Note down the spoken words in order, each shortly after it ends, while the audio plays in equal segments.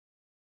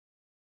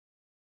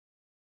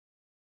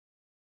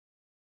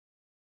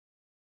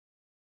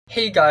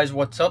Hey guys,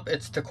 what's up?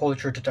 It's the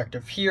Culture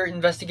Detective here,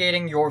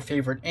 investigating your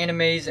favorite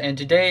animes, and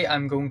today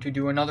I'm going to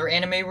do another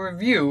anime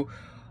review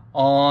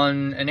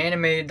on an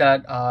anime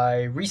that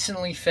I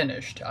recently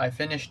finished. I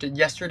finished it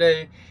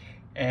yesterday,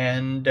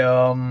 and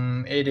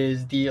it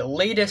is the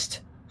latest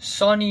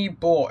Sonny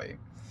Boy.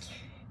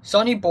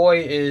 Sonny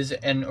Boy is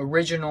an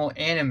original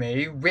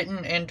anime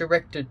written and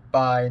directed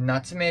by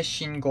Natsume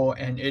Shingo,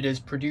 and it is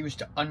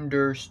produced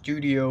under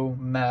Studio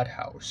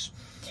Madhouse.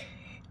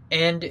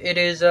 And it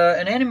is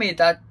an anime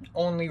that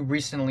only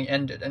recently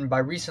ended, and by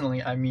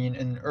recently I mean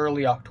in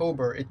early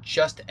October. It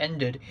just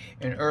ended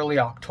in early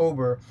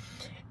October,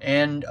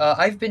 and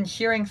I've been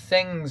hearing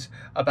things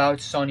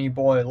about Sonny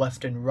Boy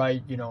left and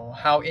right,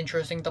 how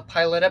interesting the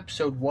pilot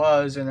episode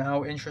was and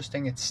how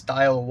interesting its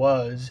style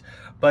was,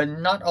 but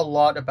not a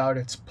lot about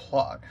its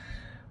plot.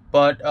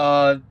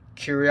 But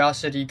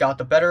curiosity got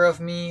the better of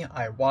me.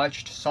 I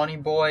watched Sonny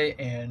Boy,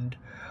 and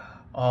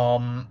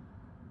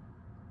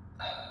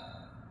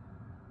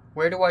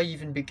where do I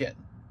even begin?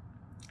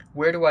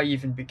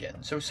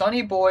 So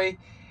Sonny Boy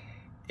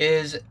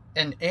is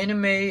an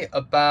anime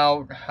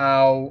about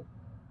how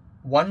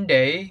one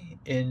day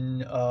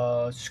in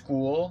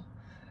school,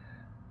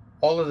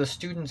 all of the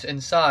students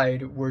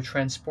inside were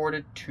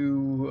transported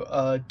to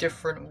a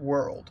different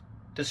world.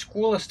 The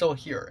school is still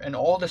here, and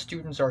all the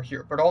students are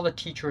here, but all the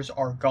teachers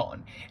are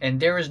gone, and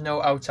there is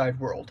no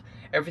outside world.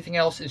 Everything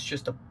else is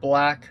just a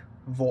black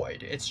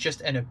void. It's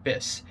just an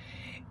abyss.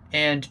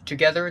 And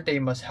together they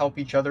must help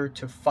each other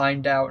to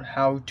find out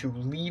how to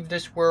leave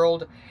this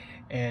world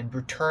and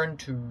return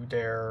to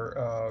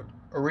their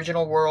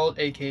original world,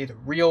 aka the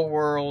real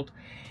world.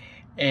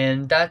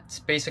 And that's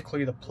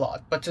basically the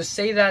plot. But to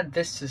say that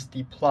this is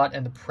the plot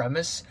and the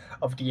premise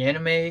of the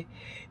anime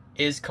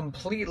is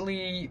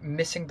completely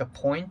missing the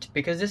point,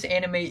 because this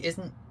anime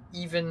isn't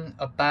even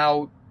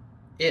about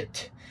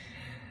it.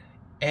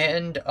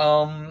 And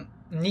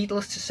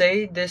needless to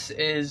say, this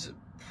is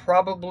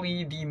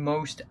probably the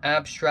most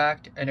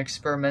abstract and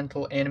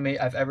experimental anime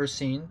I've ever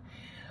seen.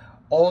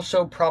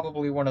 Also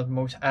probably one of the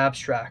most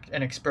abstract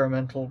and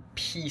experimental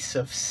piece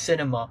of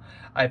cinema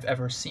I've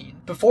ever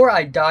seen. Before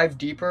I dive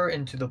deeper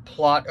into the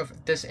plot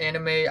of this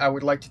anime, I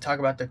would like to talk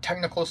about the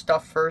technical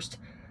stuff first.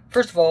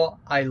 First of all,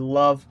 I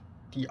love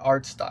the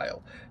art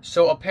style.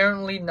 So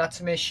apparently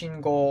Natsume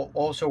Shingo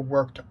also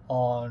worked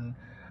on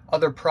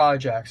other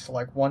projects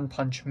like One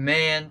Punch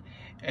Man,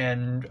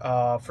 and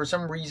for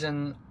some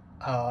reason,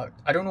 I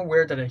don't know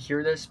where did I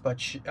hear this,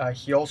 but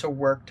he also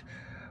worked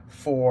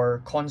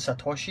for Kon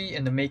Satoshi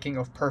in the making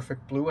of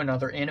Perfect Blue and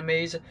other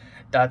animes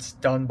that's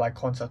done by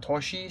Kon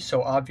Satoshi.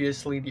 So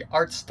obviously the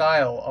art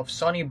style of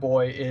Sonny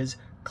Boy is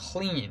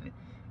clean,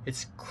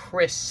 it's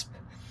crisp,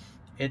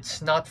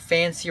 it's not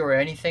fancy or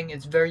anything,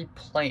 it's very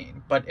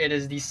plain, but it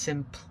is the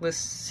simplicity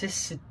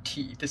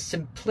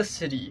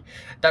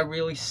that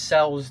really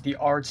sells the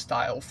art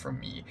style for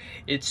me.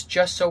 It's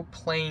just so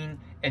plain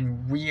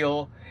and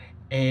real,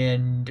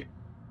 and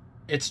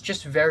it's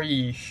just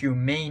very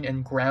humane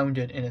and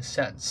grounded in a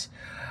sense.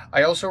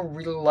 I also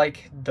really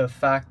like the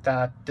fact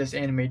that this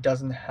anime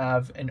doesn't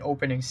have an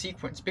opening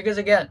sequence, because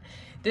again,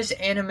 this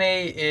anime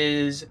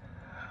is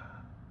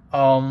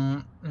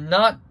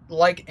not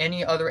like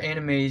any other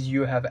animes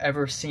you have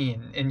ever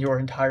seen in your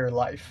entire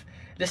life.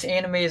 This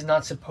anime is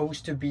not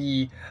supposed to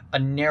be a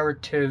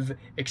narrative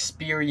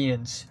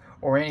experience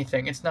or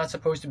anything. It's not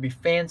supposed to be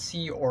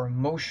fancy or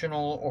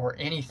emotional or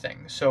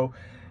anything. So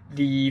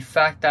the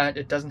fact that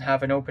it doesn't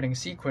have an opening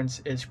sequence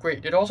is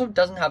great. It also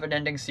doesn't have an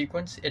ending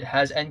sequence. It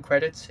has end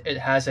credits. It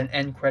has an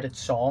end credit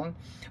song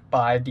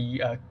by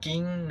the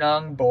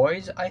Gingnam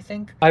Boys, I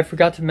think. I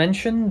forgot to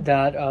mention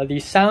that the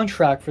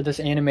soundtrack for this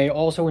anime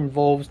also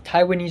involves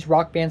Taiwanese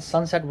rock band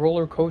Sunset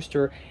Roller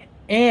Coaster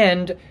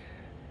and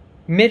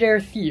Mid-Air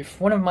Thief,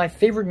 one of my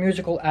favorite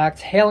musical acts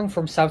hailing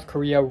from South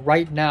Korea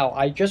right now.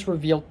 I just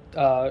revealed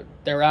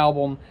their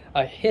album,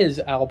 his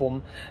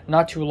album,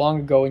 not too long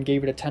ago and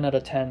gave it a 10 out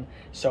of 10.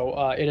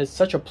 So it is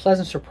such a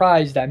pleasant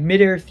surprise that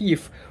Mid-Air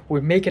Thief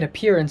would make an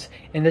appearance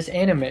in this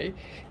anime.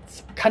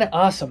 It's kind of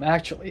awesome,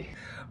 actually.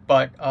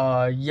 But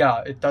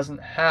yeah, it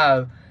doesn't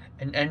have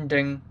an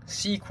ending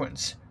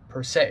sequence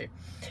per se.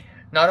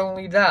 Not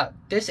only that,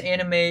 this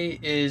anime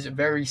is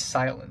very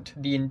silent.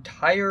 The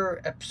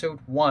entire episode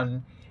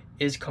 1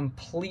 is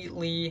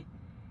completely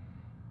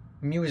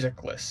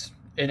musicless.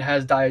 It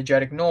has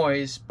diegetic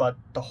noise, but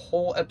the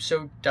whole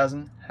episode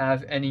doesn't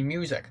have any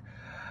music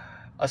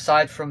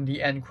aside from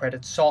the end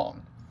credits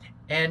song.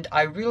 And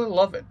I really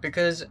love it,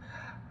 because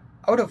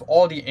out of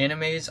all the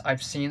animes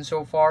I've seen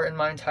so far in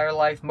my entire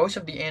life, most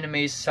of the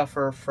animes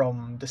suffer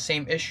from the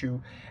same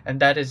issue, and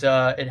that is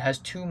it has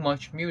too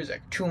much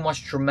music, too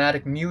much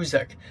dramatic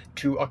music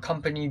to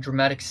accompany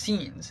dramatic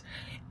scenes.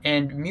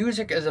 And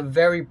music is a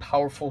very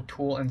powerful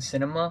tool in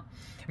cinema.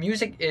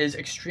 Music is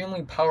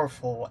extremely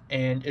powerful,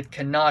 and it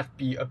cannot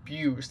be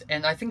abused.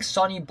 And I think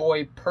Sonny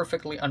Boy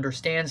perfectly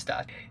understands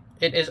that.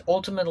 It is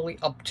ultimately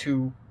up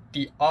to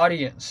the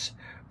audience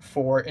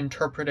for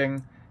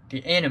interpreting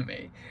the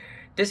anime.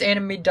 This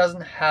anime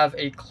doesn't have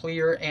a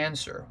clear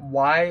answer.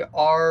 Why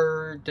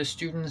are the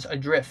students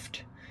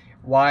adrift?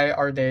 Why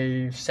are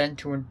they sent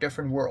to a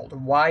different world?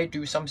 Why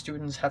do some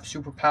students have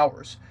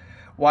superpowers?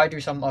 Why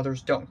do some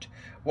others don't?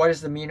 What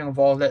is the meaning of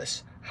all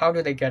this? How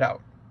do they get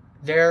out?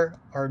 There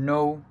are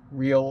no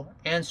real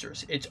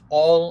answers. It's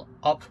all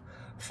up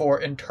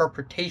for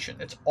interpretation.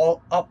 It's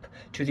all up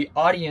to the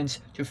audience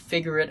to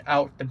figure it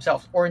out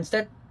themselves. Or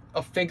instead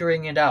of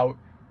figuring it out,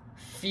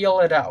 feel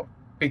it out.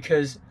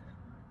 Because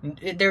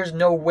there's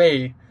no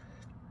way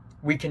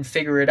we can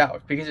figure it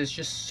out. Because it's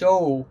just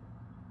so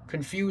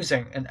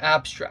confusing and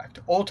abstract.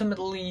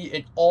 Ultimately,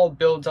 it all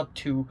builds up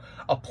to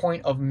a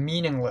point of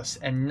meaningless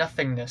and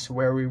nothingness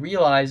where we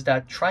realize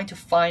that trying to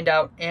find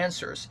out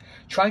answers,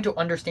 trying to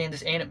understand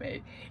this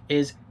anime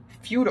is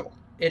futile.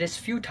 It is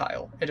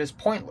futile. It is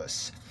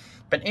pointless.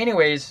 But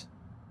anyways,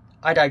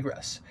 I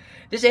digress.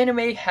 This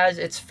anime has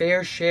its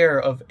fair share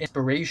of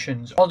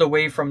inspirations, all the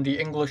way from the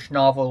English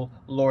novel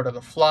Lord of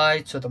the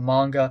Flies to the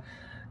manga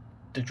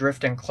The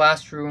Drifting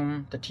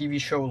Classroom, the TV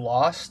show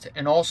Lost,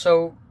 and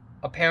also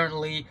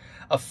apparently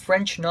a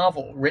French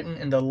novel written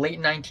in the late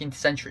 19th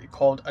century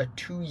called A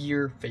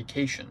 2-Year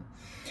Vacation.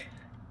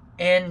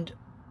 And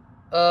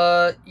I'm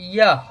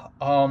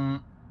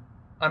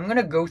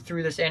gonna go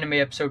through this anime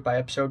episode by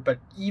episode, but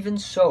even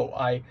so,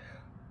 I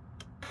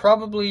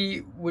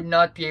probably would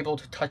not be able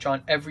to touch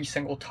on every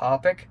single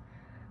topic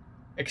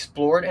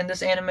explored in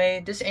this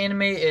anime. This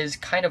anime is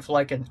kind of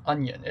like an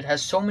onion. It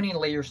has so many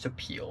layers to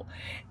peel,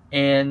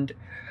 and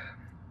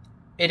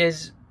it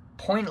is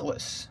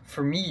pointless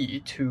for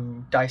me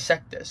to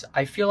dissect this.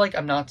 I feel like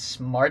I'm not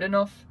smart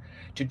enough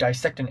to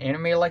dissect an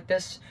anime like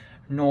this,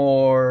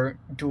 nor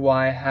do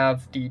I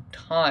have the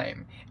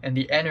time and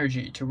the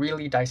energy to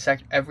really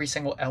dissect every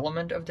single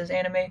element of this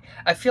anime.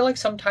 I feel like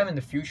sometime in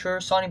the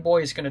future, Sonny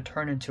Boy is going to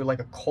turn into like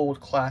a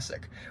cult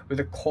classic with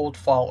a cult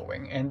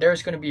following, and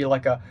there's going to be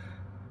like a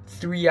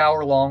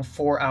 3-hour-long,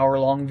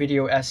 4-hour-long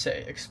video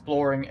essay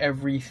exploring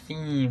every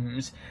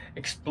themes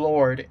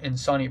explored in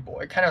Sonny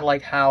Boy. Kind of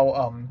like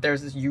how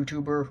there's this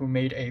YouTuber who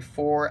made a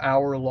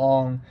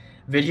 4-hour-long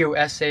video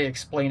essay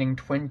explaining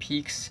Twin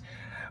Peaks,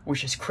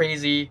 which is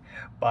crazy,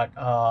 but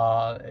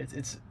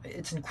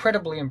it's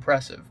incredibly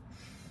impressive.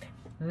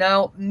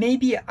 Now,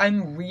 maybe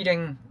I'm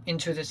reading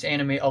into this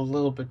anime a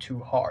little bit too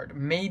hard.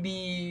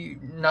 Maybe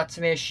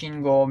Natsume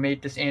Shingo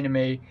made this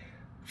anime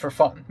for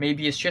fun.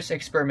 Maybe it's just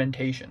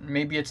experimentation.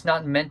 Maybe it's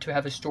not meant to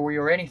have a story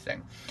or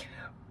anything.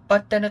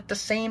 But then at the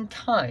same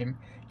time,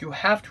 you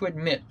have to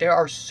admit there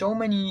are so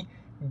many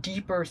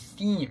deeper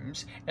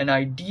themes and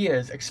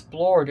ideas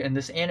explored in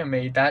this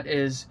anime that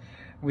is,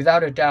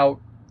 without a doubt,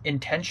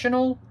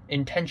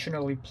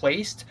 intentionally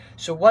placed.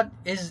 So what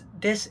is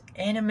this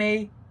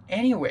anime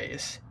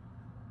anyways?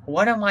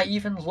 What am I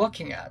even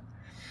looking at?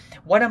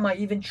 What am I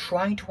even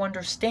trying to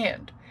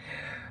understand?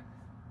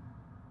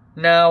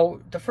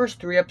 Now, the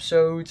first 3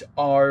 episodes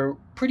are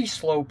pretty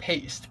slow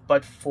paced,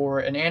 but for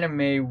an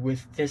anime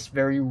with this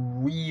very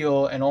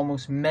real and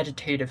almost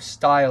meditative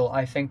style,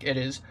 I think it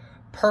is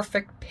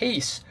perfect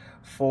pace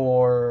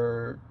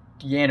for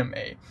the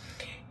anime.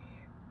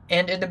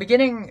 And in the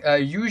beginning,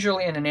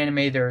 usually in an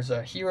anime there's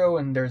a hero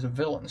and there's a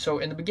villain. So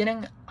in the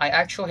beginning, I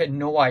actually had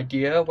no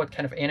idea what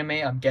kind of anime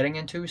I'm getting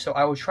into, so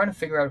I was trying to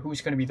figure out who's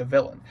going to be the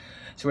villain.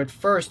 So at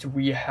first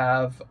we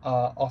have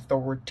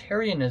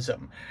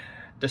authoritarianism.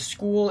 The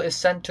school is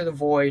sent to the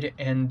void,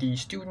 and the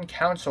student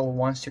council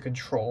wants to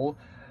control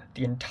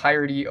the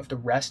entirety of the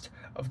rest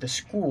of the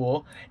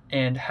school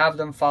and have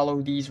them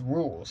follow these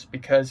rules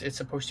because it's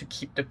supposed to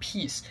keep the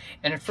peace.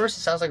 And at first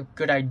it sounds like a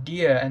good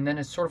idea, and then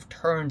it sort of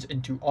turns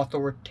into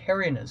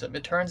authoritarianism.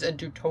 It turns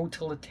into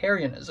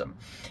totalitarianism.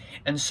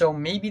 And so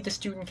maybe the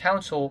student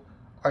council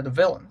are the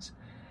villains.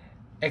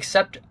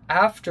 Except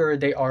after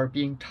they are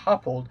being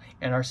toppled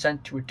and are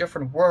sent to a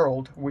different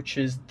world, which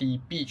is the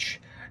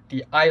beach,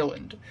 the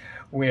island,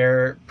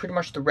 where pretty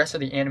much the rest of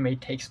the anime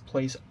takes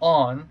place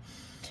on,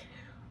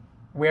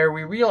 where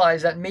we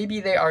realize that maybe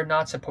they are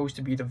not supposed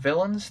to be the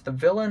villains. The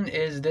villain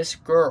is this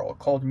girl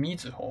called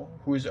Mitsuho,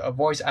 whose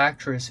voice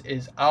actress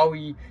is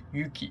Aoi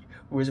Yuki,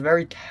 who is a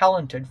very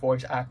talented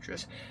voice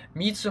actress.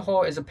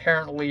 Mitsuho is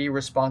apparently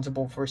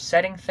responsible for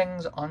setting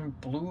things on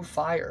blue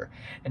fire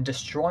and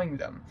destroying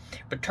them,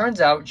 but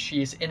turns out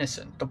she is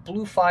innocent. The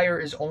blue fire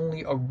is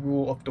only a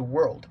rule of the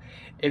world.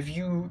 If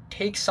you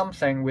take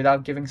something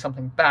without giving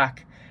something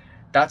back,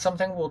 that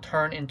something will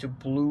turn into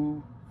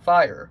blue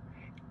fire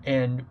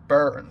and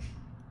burn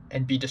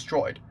and be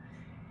destroyed.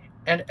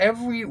 And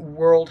every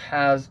world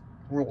has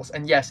rules.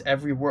 And yes,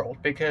 every world,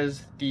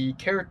 because the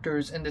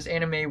characters in this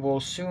anime will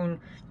soon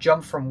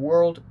jump from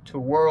world to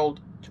world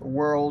to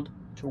world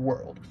to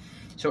world.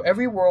 So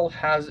every world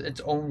has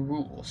its own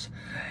rules.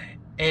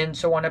 And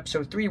so on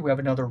episode 3, we have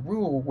another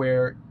rule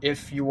where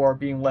if you are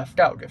being left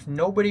out, if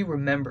nobody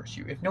remembers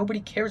you, if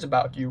nobody cares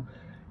about you,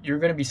 you're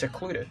going to be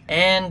secluded.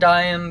 And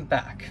I am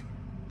back.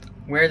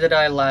 Where did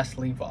I last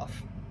leave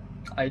off?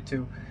 I had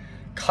to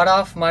cut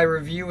off my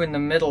review in the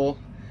middle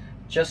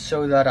just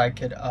so that I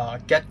could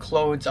get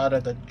clothes out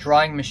of the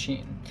drying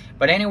machine.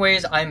 But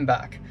anyways, I'm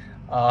back.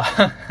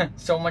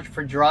 So much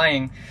for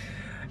drying.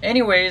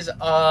 Anyways,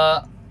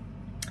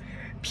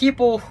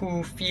 people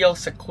who feel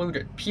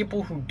secluded,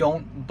 people who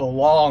don't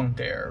belong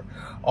there,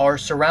 are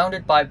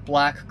surrounded by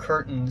black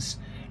curtains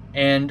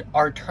and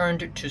are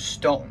turned to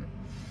stone.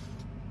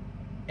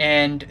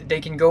 And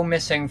they can go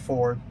missing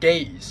for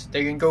days,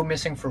 they can go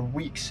missing for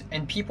weeks,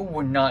 and people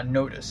would not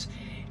notice.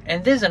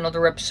 And this is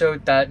another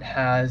episode that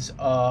has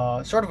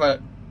sort of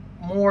a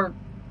more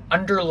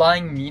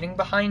underlying meaning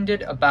behind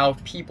it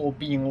about people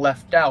being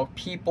left out,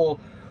 people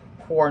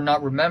who are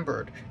not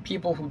remembered,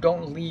 people who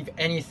don't leave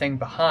anything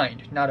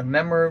behind, not a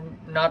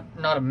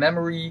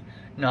memory,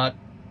 not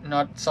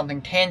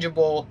something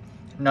tangible,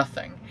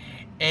 nothing.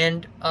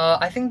 And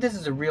I think this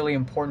is a really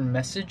important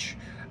message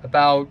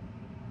about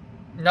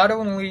not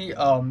only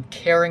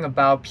caring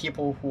about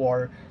people who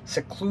are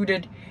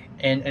secluded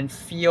and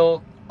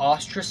feel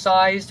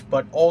ostracized,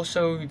 but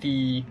also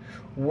the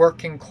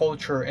working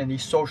culture and the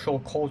social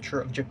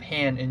culture of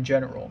Japan in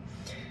general.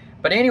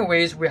 But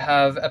anyways, we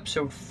have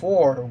episode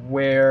 4,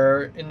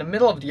 where in the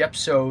middle of the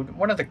episode,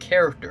 one of the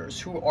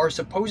characters, who are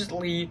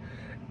supposedly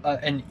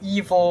an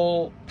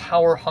evil,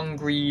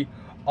 power-hungry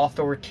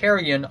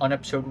authoritarian on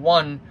episode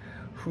 1,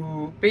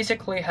 who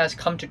basically has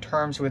come to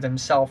terms with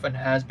himself and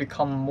has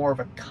become more of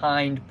a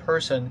kind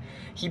person.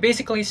 He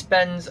basically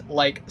spends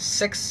like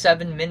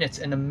 6-7 minutes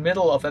in the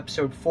middle of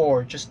episode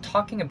 4 just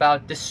talking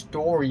about this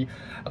story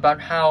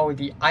about how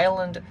the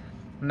island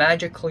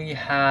magically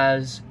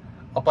has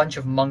a bunch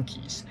of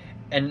monkeys,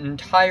 an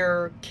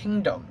entire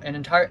kingdom, an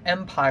entire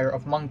empire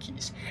of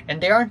monkeys. And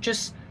they aren't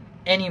just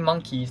any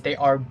monkeys, they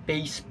are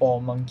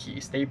baseball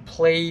monkeys. They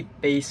play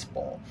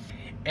baseball.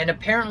 And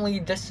apparently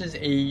this is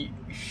a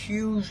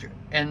huge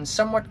and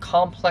somewhat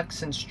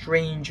complex and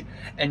strange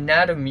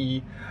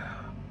anatomy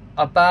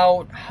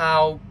about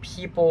how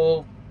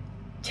people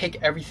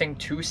take everything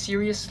too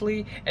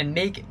seriously and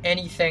make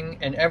anything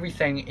and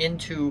everything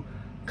into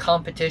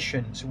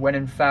competitions when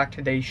in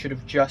fact they should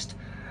have just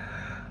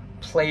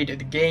played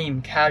the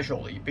game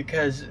casually,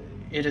 because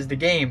it is the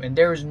game and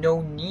there is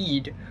no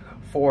need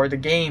for the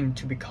game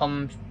to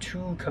become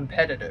too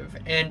competitive.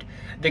 And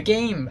the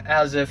game,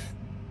 as if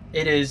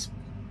it is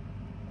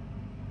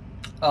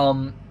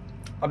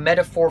a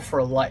metaphor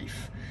for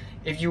life.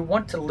 If you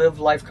want to live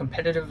life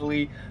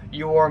competitively,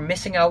 you are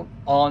missing out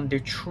on the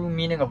true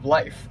meaning of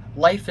life.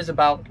 Life is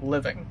about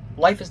living.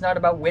 Life is not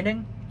about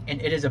winning,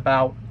 and it is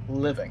about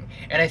living.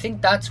 And I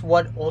think that's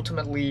what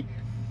ultimately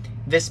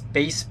this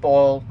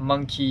baseball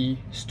monkey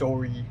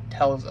story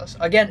tells us.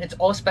 Again, it's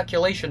all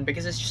speculation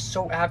because it's just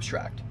so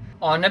abstract.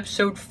 On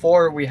episode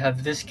 4, we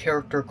have this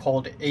character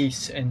called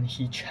Ace, and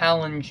he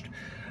challenged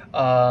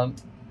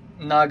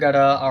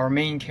Nagara, our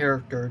main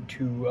character,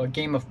 to a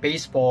game of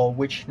baseball,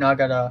 which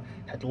Nagara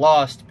had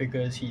lost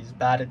because he's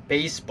bad at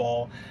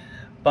baseball.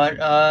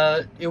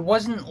 But it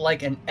wasn't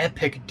like an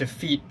epic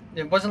defeat.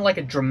 It wasn't like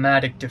a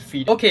dramatic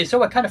defeat. Okay,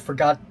 so I kind of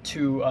forgot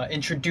to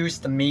introduce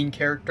the main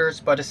characters,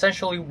 but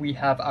essentially we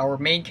have our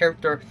main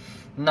character,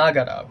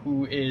 Nagara,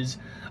 who is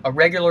a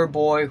regular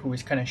boy who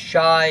is kind of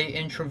shy,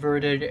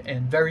 introverted,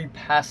 and very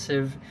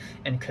passive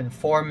and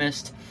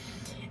conformist.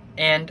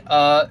 And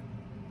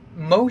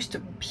most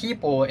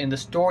people in the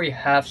story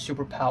have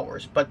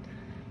superpowers, but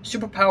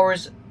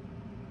superpowers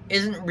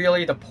isn't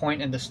really the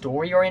point in the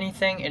story or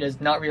anything. It is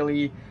not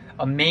really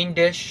a main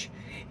dish.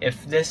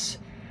 If this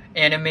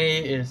anime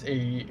is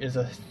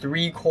a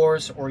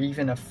 3-course or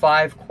even a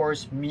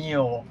 5-course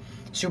meal,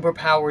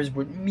 superpowers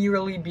would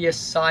merely be a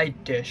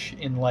side dish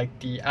in like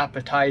the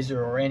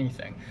appetizer or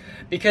anything.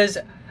 Because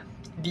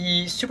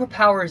the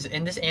superpowers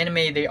in this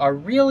anime, they are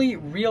really,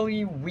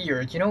 really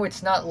weird. You know,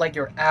 it's not like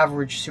your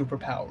average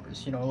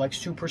superpowers, you know, like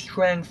super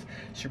strength,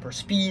 super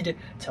speed,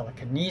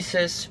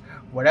 telekinesis,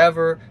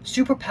 whatever.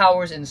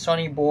 Superpowers in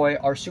Sonny Boy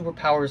are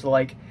superpowers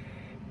like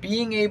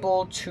being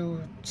able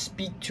to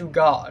speak to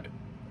God,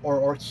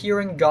 or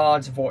hearing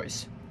God's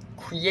voice,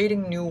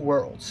 creating new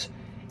worlds,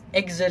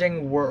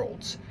 exiting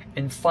worlds,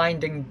 and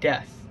finding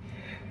death,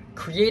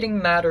 creating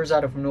matters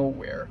out of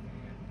nowhere,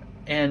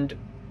 and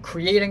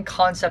creating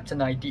concepts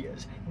and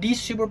ideas. These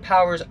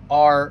superpowers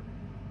are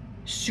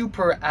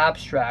super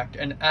abstract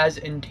and as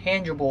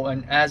intangible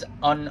and as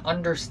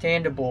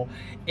ununderstandable,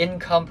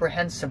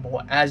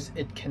 incomprehensible as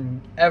it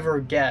can ever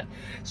get.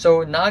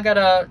 So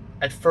Nagara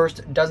at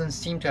first doesn't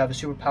seem to have a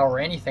superpower or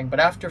anything, but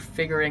after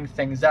figuring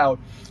things out,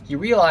 he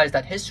realized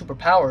that his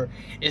superpower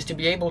is to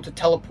be able to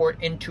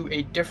teleport into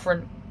a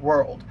different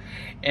world.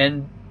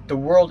 And the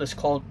world is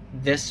called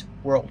this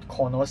world,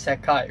 Kono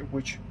Sekai,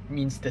 which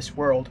means this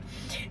world.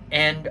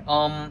 And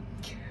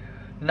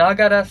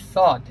Nagara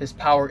thought his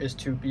power is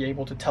to be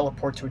able to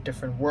teleport to a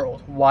different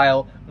world,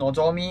 while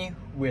Nozomi,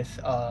 with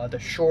the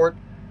short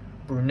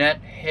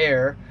brunette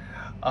hair,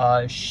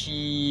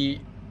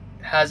 she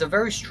has a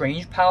very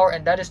strange power,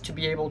 and that is to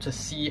be able to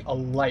see a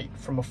light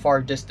from a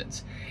far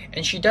distance.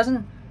 And she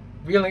doesn't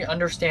really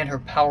understand her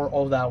power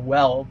all that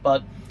well,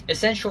 but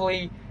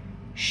essentially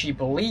she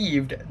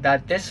believed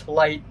that this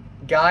light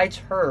guides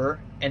her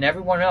and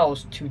everyone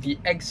else to the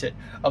exit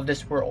of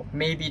this world.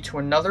 Maybe to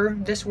another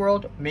this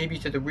world, maybe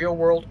to the real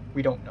world,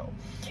 we don't know.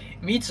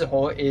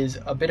 Mitsuho is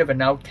a bit of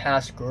an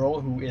outcast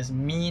girl who is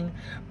mean,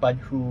 but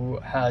who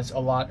has a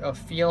lot of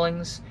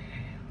feelings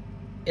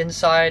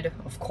inside,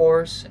 of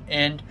course,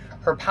 and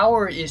her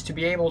power is to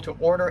be able to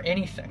order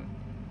anything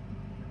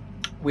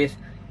with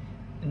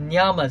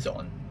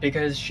Nyamazon,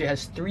 because she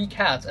has 3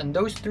 cats, and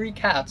those 3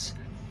 cats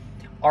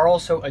are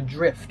also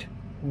adrift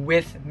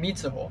with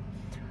Mitsuho,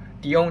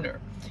 the owner.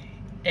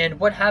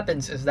 And what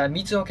happens is that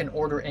Mitsuho can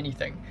order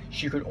anything.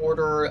 She could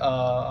order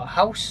a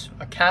house,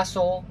 a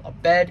castle, a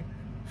bed,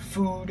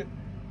 food,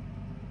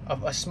 a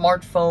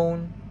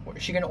smartphone.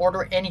 She can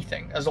order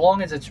anything. As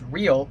long as it's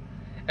real,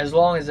 as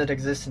long as it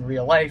exists in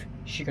real life,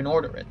 she can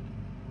order it.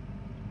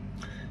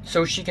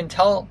 So she can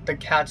tell the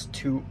cats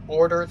to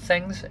order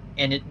things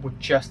and it would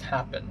just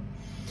happen.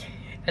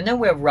 And then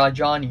we have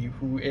Rajani,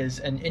 who is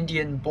an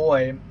Indian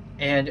boy,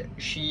 and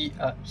he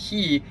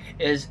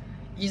is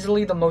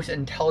easily the most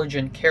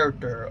intelligent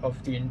character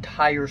of the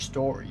entire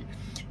story.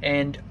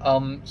 And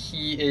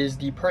he is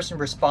the person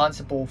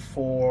responsible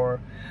for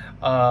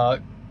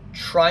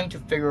trying to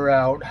figure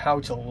out how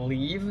to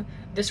leave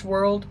this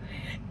world,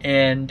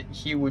 and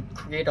he would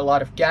create a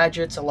lot of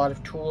gadgets, a lot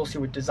of tools, he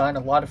would design a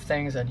lot of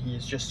things, and he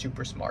is just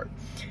super smart.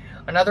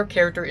 Another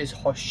character is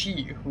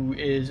Hoshi, who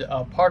is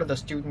part of the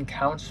student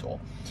council,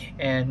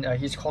 and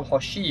he's called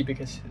Hoshi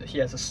because he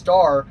has a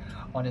star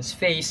on his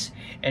face,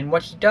 and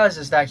what he does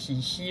is that he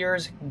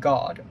hears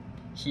God.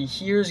 He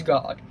hears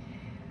God,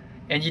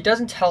 and he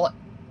doesn't tell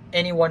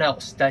anyone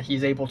else that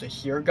he's able to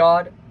hear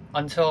God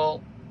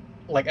until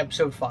like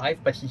episode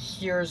 5, but he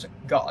hears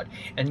God,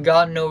 and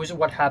God knows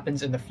what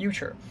happens in the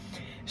future.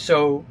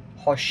 So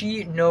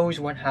Hoshi knows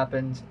what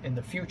happens in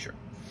the future.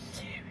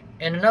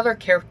 And another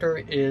character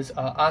is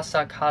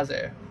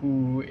Asakaze,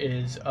 who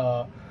is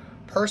a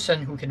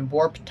person who can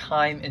warp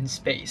time and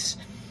space.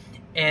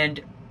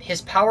 And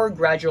his power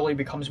gradually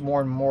becomes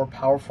more and more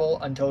powerful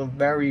until the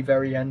very,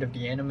 very end of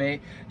the anime.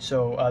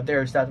 So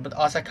there's that. But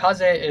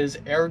Asakaze is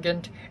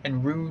arrogant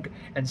and rude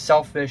and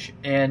selfish,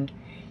 and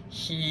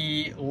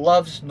he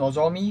loves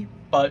Nozomi,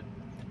 but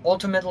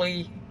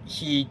ultimately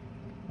he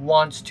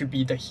wants to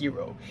be the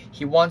hero.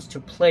 He wants to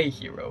play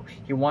hero.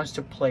 He wants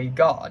to play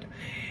God.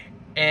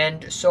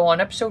 And so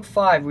on episode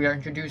 5, we are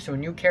introduced to a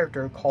new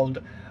character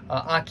called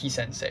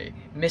Aki-sensei,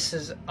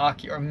 Mrs.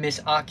 Aki, or Miss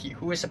Aki,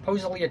 who is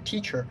supposedly a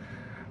teacher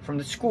from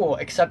the school,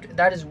 except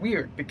that is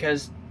weird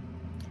because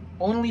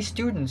only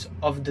students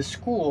of the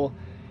school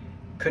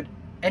could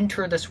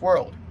enter this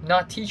world,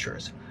 not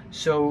teachers.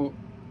 So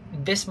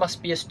this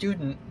must be a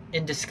student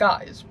in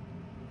disguise.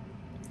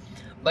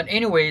 But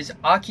anyways,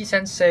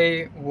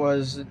 Aki-sensei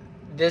was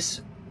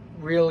this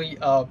really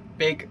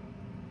big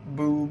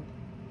boob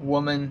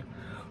woman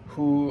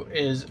who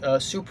is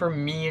super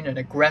mean and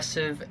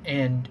aggressive,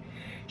 and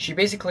she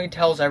basically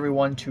tells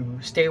everyone to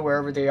stay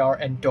wherever they are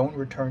and don't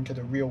return to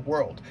the real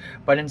world,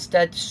 but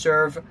instead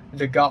serve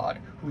the god,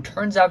 who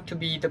turns out to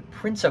be the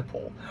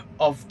principal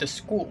of the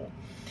school.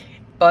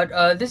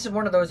 But this is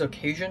one of those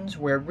occasions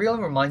where it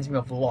really reminds me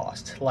of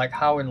Lost, like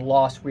how in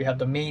Lost we have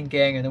the main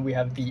gang and then we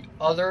have the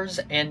others,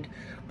 and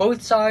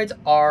both sides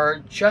are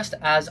just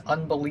as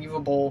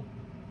unbelievable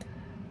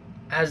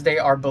as they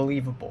are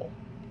believable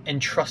and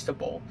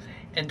trustable.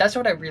 And that's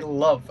what I really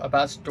love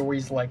about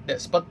stories like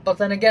this. But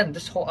then again,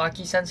 this whole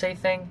Aki-sensei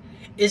thing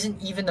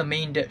isn't even the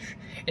main dish.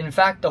 In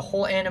fact, the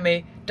whole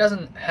anime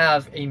doesn't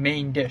have a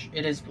main dish.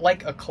 It is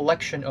like a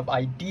collection of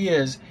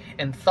ideas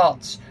and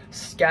thoughts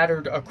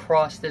scattered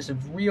across this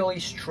really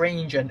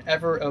strange and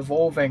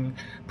ever-evolving,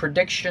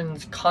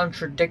 predictions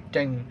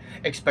contradicting,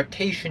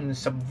 expectations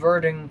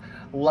subverting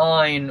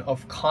line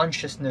of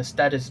consciousness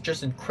that is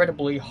just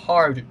incredibly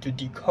hard to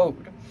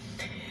decode.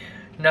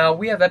 Now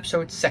we have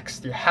episode 6,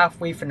 the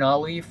halfway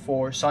finale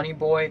for Sonny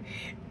Boy.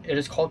 It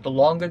is called The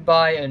Long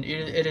Goodbye, and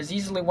it is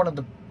easily one of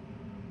the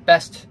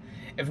best,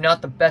 if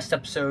not the best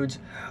episodes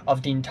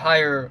of the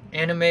entire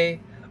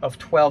anime of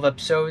 12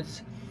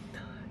 episodes.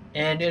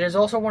 And it is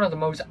also one of the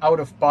most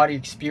out-of-body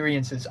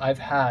experiences I've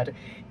had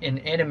in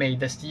anime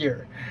this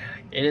year.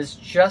 It is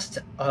just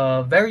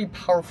a very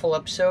powerful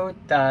episode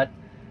that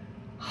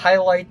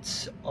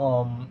highlights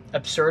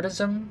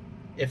absurdism,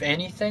 if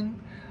anything.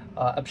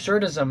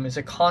 Absurdism is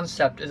a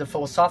concept, is a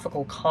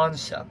philosophical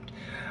concept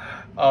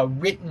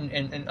written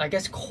and I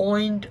guess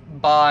coined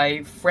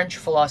by French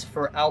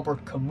philosopher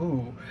Albert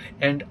Camus.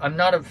 And I'm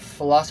not a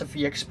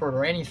philosophy expert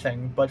or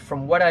anything, but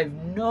from what I've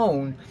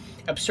known,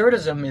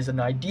 absurdism is an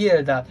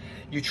idea that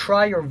you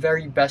try your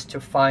very best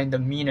to find the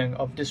meaning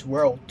of this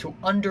world, to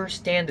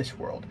understand this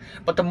world.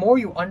 But the more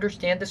you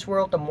understand this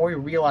world, the more you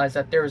realize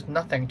that there is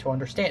nothing to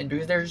understand,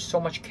 because there's so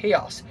much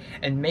chaos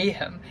and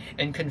mayhem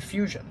and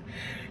confusion,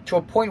 to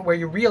a point where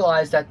you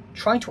realize that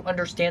trying to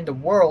understand the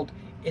world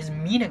is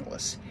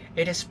meaningless.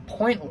 It is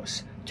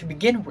pointless to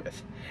begin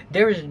with.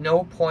 There is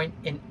no point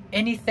in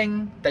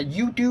anything that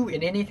you do,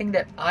 in anything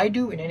that I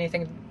do, in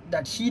anything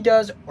that he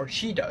does or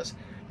she does.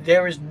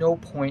 There is no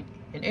point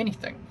in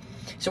anything.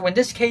 So in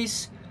this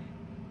case,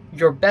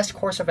 your best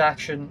course of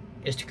action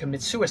is to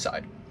commit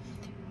suicide.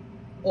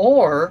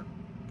 Or,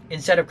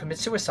 instead of commit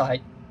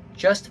suicide,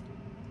 just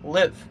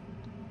live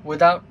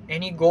without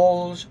any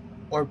goals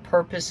or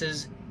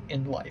purposes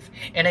in life.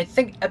 And I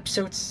think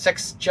episode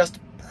 6 just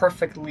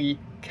perfectly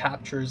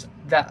captures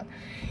that.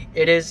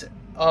 It is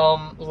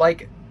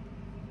like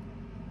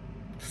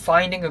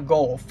finding a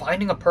goal,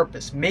 finding a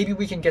purpose. Maybe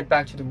we can get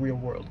back to the real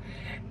world.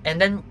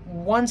 And then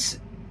once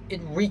it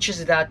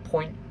reaches that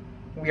point,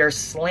 we are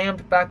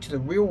slammed back to the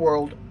real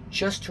world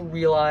just to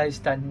realize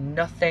that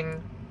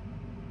nothing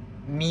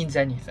means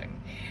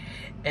anything.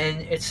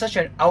 And it's such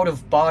an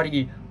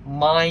out-of-body,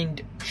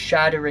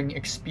 mind-shattering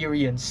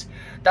experience.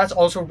 That's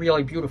also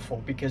really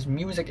beautiful because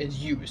music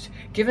is used.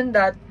 Given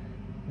that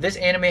this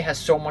anime has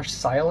so much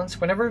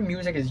silence, whenever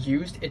music is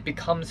used, it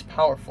becomes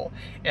powerful.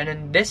 And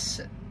in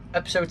this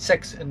episode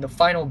 6, in the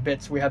final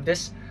bits, we have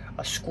this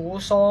a school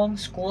song,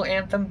 school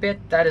anthem bit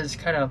that is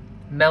kind of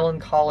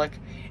melancholic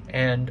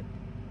and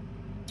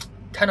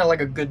kind of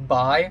like a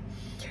goodbye.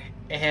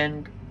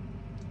 And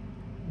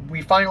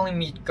we finally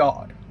meet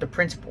God, the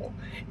principal.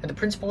 And the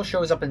principal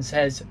shows up and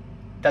says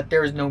that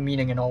there is no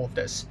meaning in all of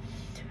this.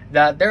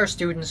 That there are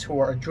students who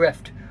are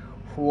adrift,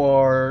 who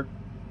are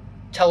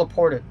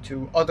teleported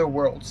to other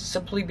worlds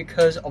simply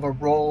because of a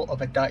roll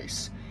of a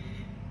dice.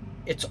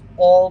 It's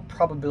all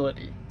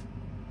probability.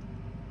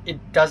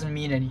 It doesn't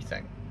mean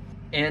anything.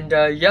 And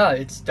yeah,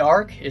 it's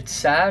dark, it's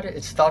sad,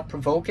 it's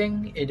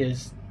thought-provoking, it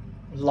is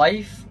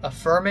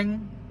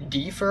life-affirming,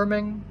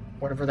 defirming,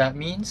 whatever that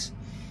means.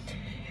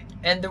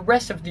 And the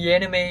rest of the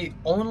anime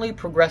only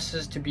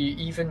progresses to be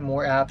even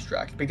more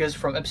abstract, because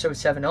from episode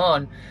 7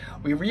 on,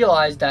 we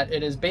realize that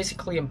it is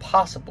basically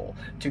impossible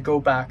to go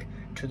back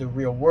to the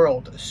real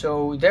world.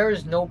 So there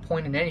is no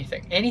point in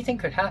anything. Anything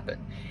could happen.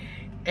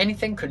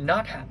 Anything could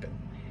not happen.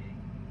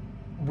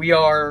 We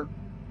are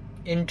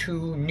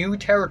into new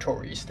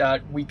territories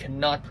that we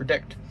cannot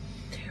predict.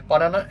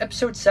 But on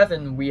episode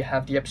 7, we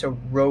have the episode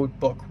Road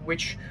Book,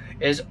 which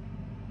is,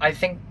 I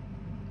think,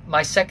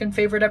 my second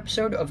favorite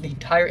episode of the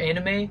entire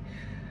anime.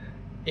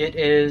 It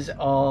is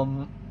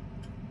when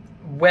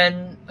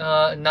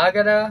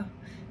Nagara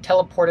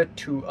teleported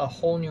to a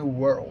whole new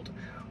world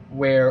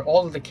where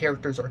all of the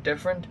characters are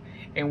different,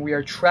 and we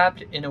are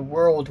trapped in a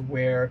world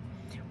where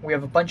we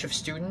have a bunch of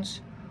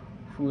students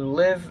who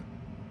live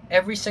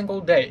every single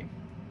day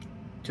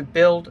to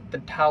build the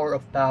Tower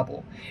of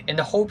Babel in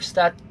the hopes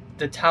that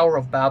the Tower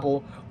of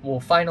Babel will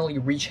finally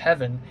reach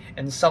heaven,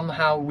 and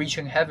somehow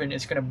reaching heaven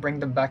is going to bring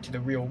them back to the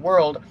real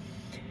world.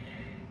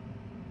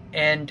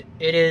 And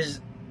it is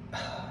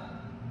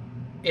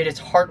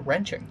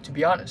heart-wrenching, to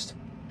be honest.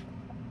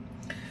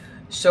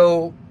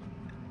 So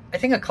I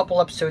think a couple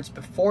episodes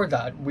before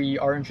that, we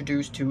are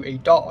introduced to a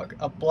dog,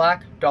 a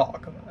black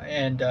dog,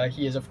 and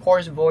he is of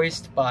course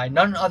voiced by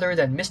none other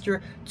than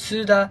Mr.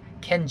 Tsuda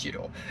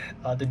Kenjiro,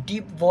 the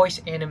deep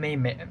voice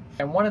anime man.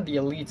 And one of the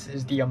elites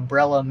is the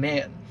Umbrella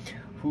Man,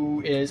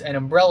 who is an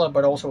umbrella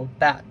but also a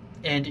bat,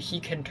 and he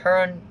can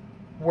turn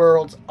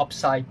worlds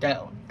upside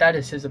down. That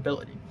is his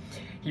ability.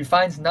 He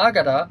finds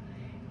Nagara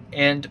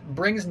and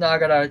brings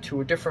Nagara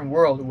to a different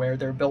world where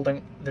they're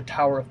building the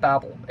Tower of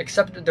Babel,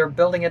 except that they're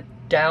building it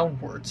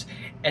downwards,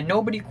 and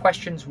nobody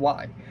questions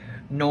why,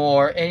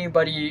 nor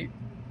anybody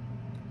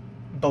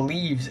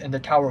believes in the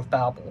Tower of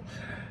Babel.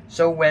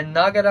 So when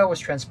Nagara was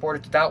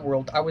transported to that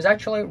world, I was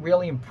actually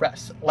really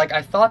impressed. Like,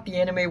 I thought the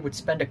anime would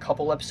spend a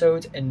couple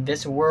episodes in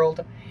this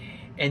world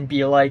and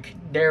be like,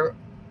 there,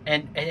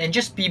 and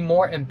just be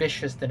more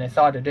ambitious than I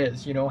thought it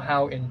is. You know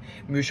how in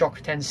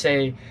Mushoku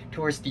Tensei,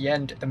 towards the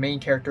end, the main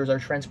characters are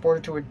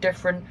transported to a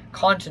different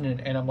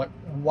continent, and I'm like,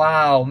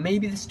 wow,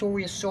 maybe the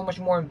story is so much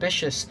more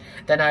ambitious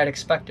than I had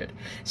expected.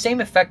 Same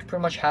effect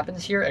pretty much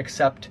happens here,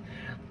 except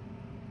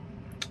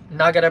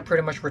Nagara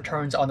pretty much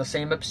returns on the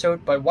same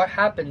episode, but what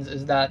happens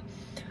is that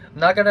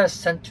Nagara is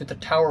sent to the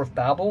Tower of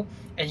Babel,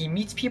 and he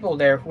meets people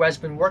there who has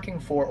been working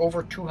for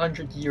over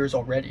 200 years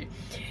already.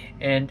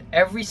 And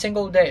every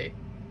single day,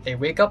 they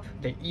wake up,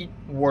 they eat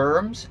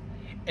worms,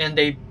 and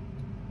they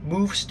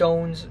move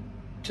stones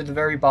to the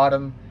very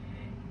bottom,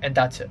 and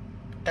that's it.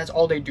 That's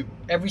all they do,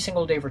 every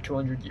single day for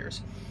 200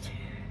 years.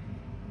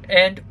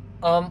 And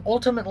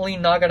ultimately,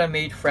 Nagara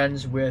made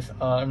friends with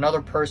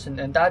another person,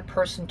 and that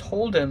person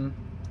told him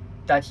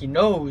that he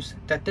knows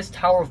that this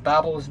Tower of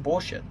Babel is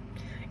bullshit.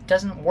 It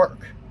doesn't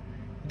work.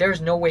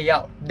 There's no way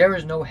out. There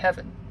is no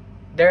heaven.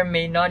 There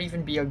may not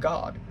even be a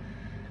god.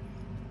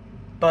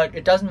 But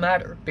it doesn't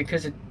matter,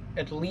 because it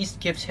at least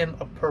gives him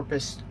a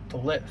purpose to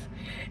live.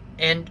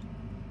 And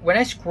when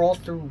I scroll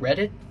through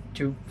Reddit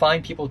to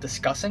find people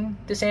discussing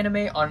this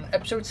anime, on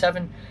episode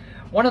 7,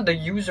 one of the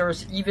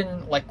users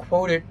even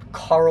quoted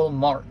Karl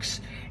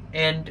Marx.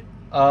 And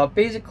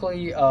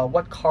basically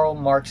what Karl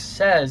Marx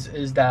says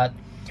is that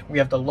we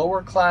have the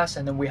lower class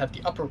and then we have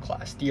the upper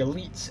class, the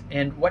elites.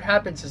 And what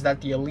happens is that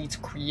the elites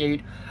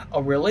create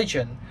a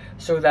religion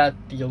so that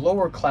the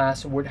lower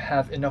class would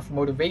have enough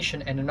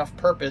motivation and enough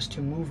purpose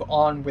to move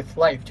on with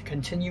life, to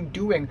continue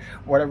doing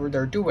whatever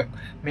they're doing.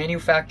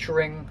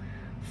 Manufacturing,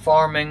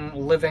 farming,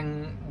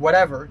 living,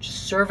 whatever.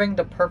 Just serving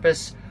the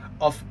purpose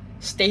of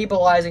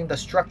stabilizing the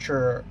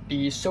structure,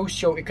 the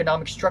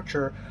socio-economic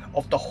structure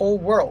of the whole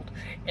world.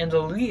 And the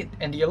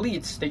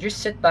elites, they just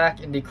sit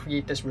back and they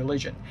create this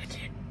religion.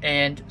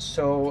 And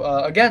so,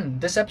 again,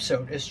 this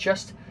episode is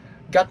just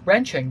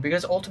gut-wrenching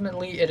because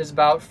ultimately it is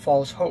about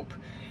false hope.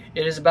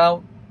 It is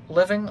about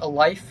living a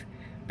life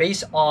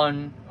based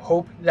on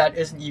hope that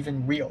isn't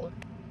even real.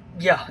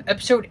 Yeah,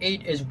 episode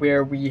 8 is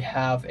where we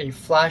have a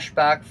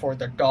flashback for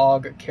the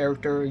dog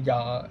character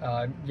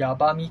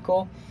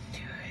Yabamiko.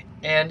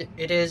 And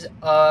it is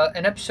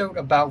an episode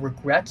about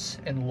regrets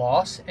and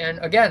loss. And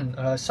again,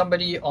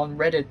 somebody on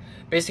Reddit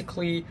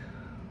basically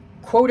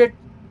quoted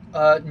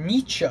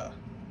Nietzsche,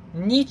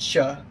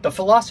 the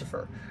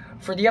philosopher,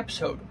 for the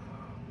episode,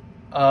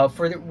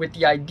 with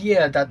the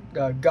idea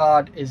that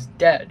God is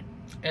dead.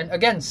 And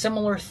again,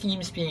 similar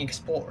themes being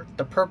explored: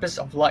 the purpose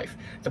of life,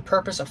 the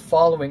purpose of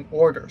following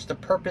orders, the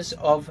purpose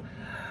of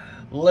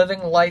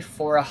living life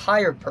for a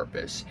higher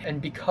purpose.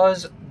 And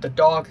because the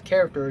dog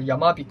character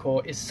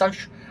Yamabiko is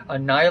such a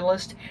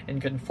nihilist and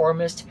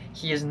conformist,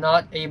 he is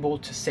not able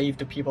to save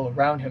the people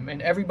around him,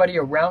 and everybody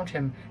around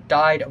him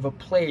died of a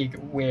plague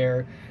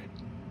where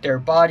their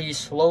bodies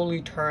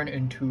slowly turn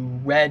into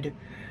red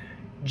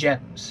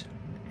gems.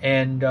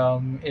 And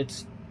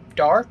it's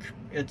dark,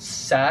 it's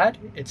sad,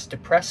 it's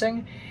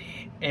depressing,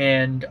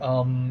 and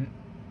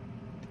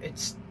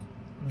it's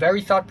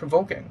very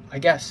thought-provoking, I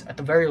guess, at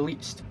the very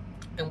least.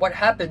 And what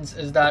happens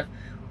is that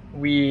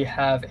we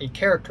have a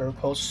character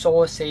called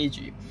Soa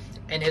Seiji,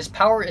 and his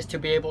power is to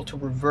be able to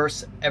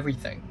reverse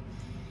everything.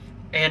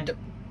 And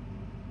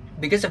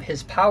because of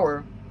his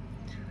power,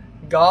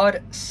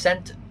 God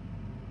sent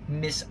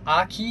Miss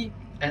Aki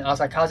and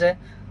Asakaze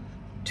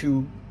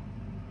to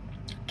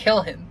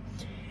kill him.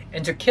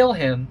 And to kill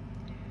him,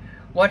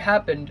 what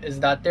happened is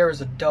that there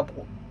is a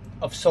double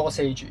of Soa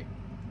Seiji,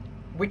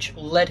 which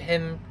led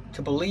him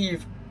to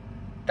believe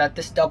that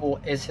this double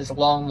is his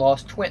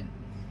long-lost twin.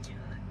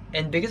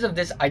 And because of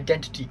this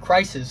identity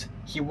crisis,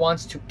 he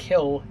wants to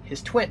kill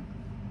his twin.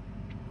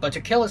 But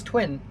to kill his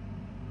twin,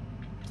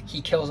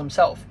 he kills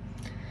himself.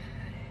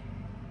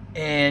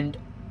 And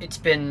it's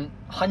been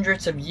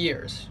hundreds of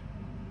years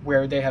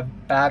where they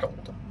have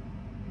battled,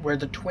 where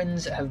the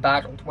twins have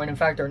battled, when in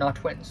fact they're not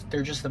twins,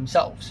 they're just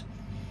themselves.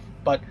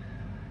 But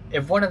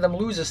if one of them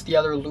loses, the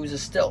other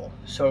loses still.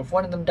 So if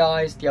one of them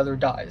dies, the other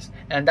dies.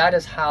 And that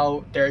is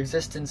how their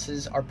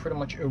existences are pretty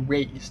much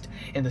erased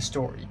in the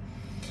story.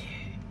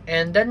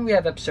 And then we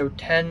have episode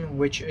 10,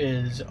 which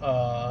is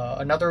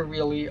another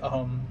really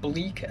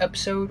bleak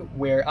episode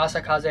where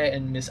Asakaze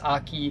and Miss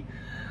Aki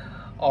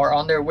are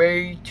on their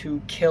way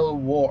to kill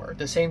War,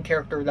 the same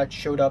character that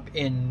showed up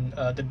in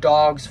the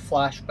dog's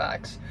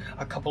flashbacks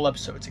a couple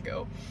episodes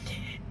ago.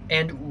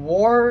 And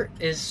War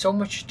is so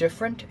much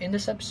different in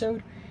this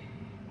episode.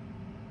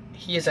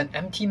 He is an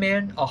empty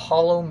man, a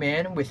hollow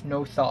man with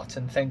no thoughts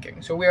and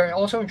thinking. So we are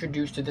also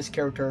introduced to this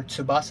character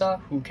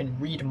Tsubasa, who can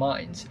read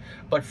minds,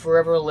 but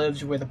forever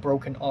lives with a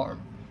broken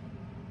arm.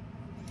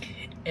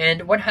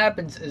 And what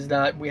happens is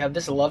that we have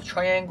this love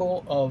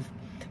triangle of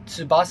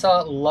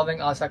Tsubasa loving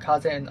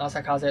Asakaze and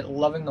Asakaze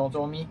loving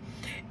Nozomi,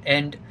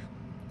 and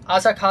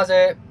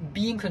Asakaze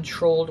being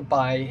controlled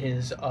by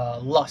his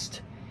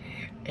lust.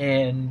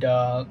 And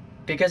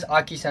because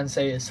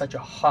Aki-sensei is such a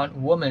hot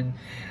woman,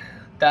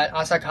 that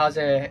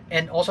Asakaze,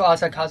 and also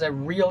Asakaze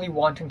really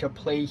wanting to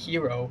play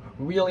hero,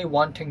 really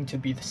wanting to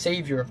be the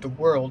savior of the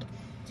world,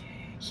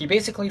 he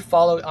basically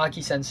followed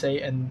Aki-sensei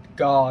and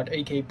God,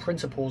 aka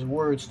Principal's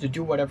words, to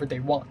do whatever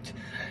they want.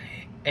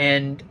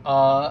 And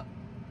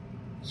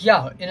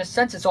yeah, in a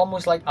sense it's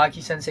almost like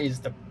Aki-sensei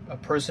is the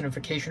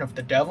personification of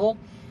the devil,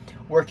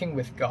 working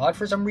with God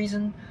for some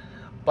reason.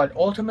 But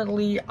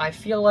ultimately, I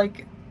feel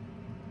like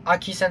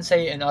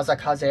Aki-sensei and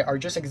Asakaze are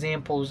just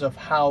examples of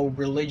how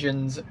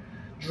religions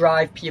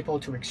drive people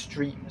to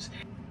extremes.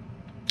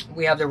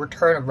 We have the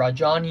return of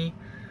Rajani,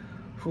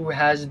 who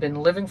has been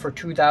living for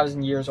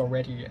 2,000 years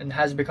already and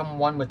has become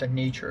one with the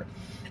nature.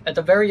 At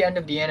the very end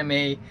of the anime,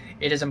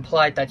 it is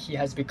implied that he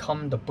has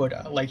become the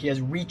Buddha, like he has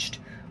reached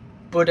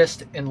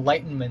Buddhist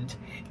enlightenment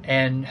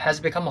and has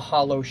become a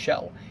hollow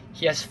shell.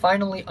 He has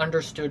finally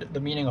understood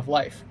the meaning of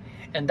life,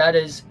 and that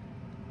is,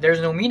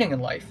 there's no meaning in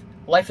life.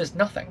 Life is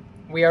nothing.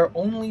 We are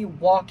only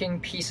walking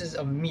pieces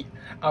of meat.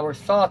 Our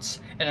thoughts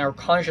and our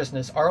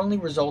consciousness are only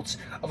results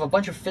of a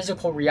bunch of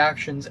physical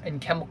reactions and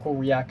chemical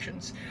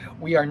reactions.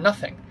 We are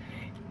nothing.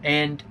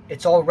 And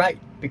it's all right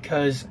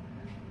because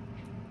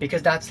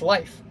that's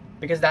life.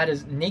 Because that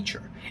is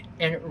nature.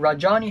 And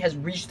Rajani has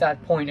reached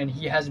that point, and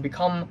he has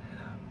become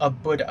a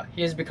Buddha.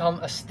 He has become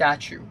a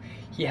statue.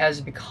 He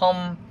has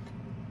become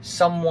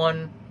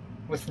someone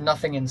with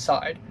nothing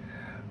inside.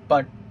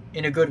 But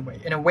in a good way.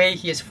 In a way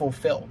he is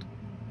fulfilled.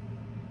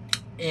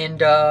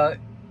 And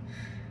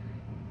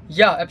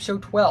yeah,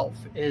 episode 12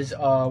 is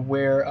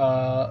where,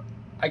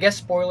 I guess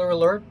spoiler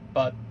alert,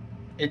 but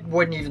it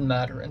wouldn't even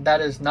matter. And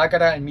that is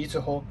Nagara and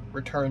Mitsuho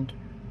returned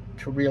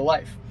to real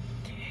life.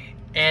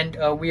 And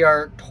we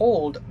are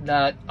told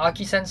that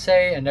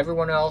Aki-sensei and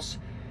everyone else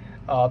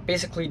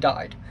basically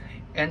died.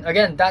 And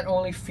again, that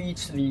only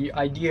feeds the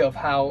idea of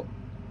how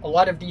a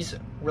lot of these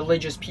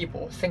religious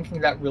people,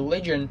 thinking that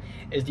religion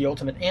is the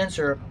ultimate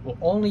answer, will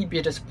only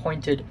be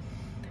disappointed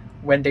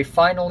when they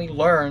finally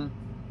learn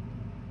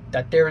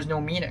that there is no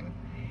meaning,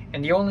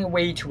 and the only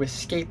way to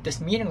escape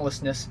this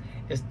meaninglessness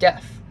is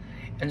death,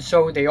 and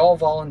so they all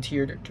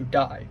volunteered to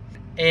die.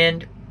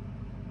 And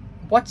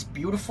what's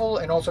beautiful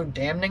and also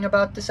damning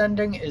about this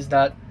ending is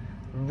that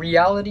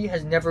reality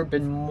has never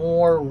been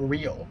more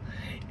real,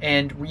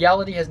 and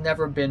reality has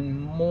never been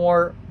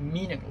more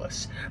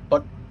meaningless.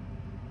 But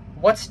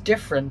what's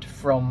different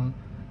from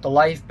the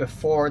life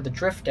before the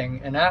drifting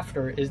and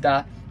after is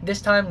that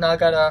this time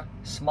Nagata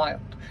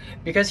smiled,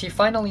 because he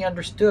finally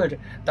understood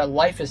that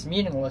life is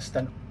meaningless,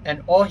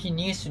 and all he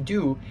needs to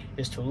do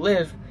is to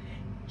live.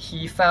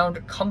 He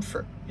found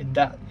comfort in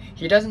that.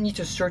 He doesn't need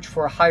to search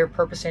for a higher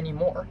purpose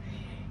anymore.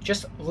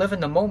 Just live in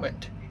the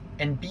moment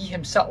and be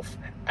himself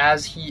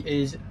as he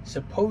is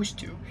supposed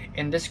to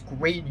in this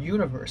great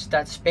universe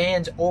that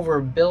spans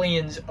over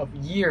billions of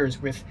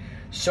years with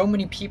so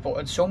many people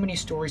and so many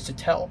stories to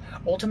tell.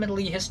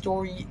 Ultimately, his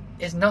story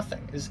is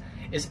nothing, is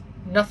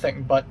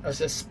nothing but a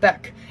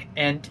speck,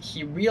 and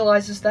he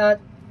realizes that,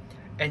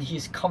 and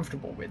he's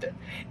comfortable with it.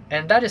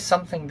 And that is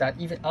something that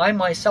even I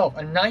myself,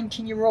 a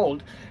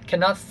 19-year-old,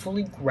 cannot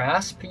fully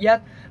grasp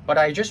yet, but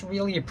I just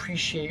really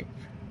appreciate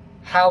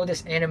how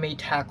this anime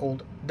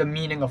tackled the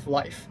meaning of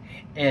life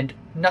and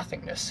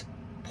nothingness,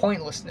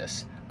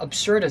 pointlessness,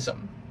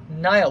 absurdism,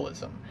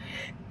 nihilism,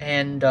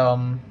 and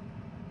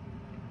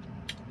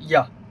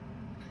yeah.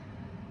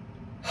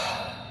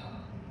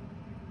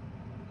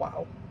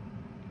 Wow.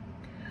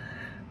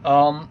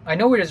 I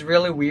know it is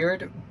really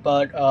weird,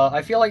 but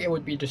I feel like it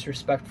would be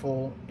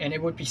disrespectful and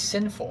it would be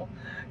sinful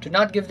to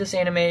not give this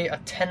anime a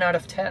 10 out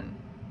of 10.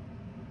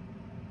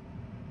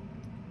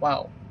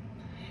 Wow.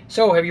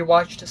 So, have you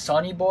watched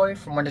Sonny Boy?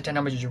 From 1 to 10,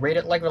 how much did you rate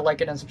it? Like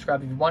it, and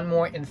subscribe if you want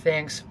more, and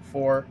thanks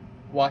for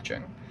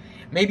watching.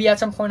 Maybe at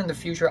some point in the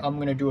future, I'm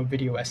going to do a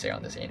video essay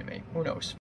on this anime. Who knows?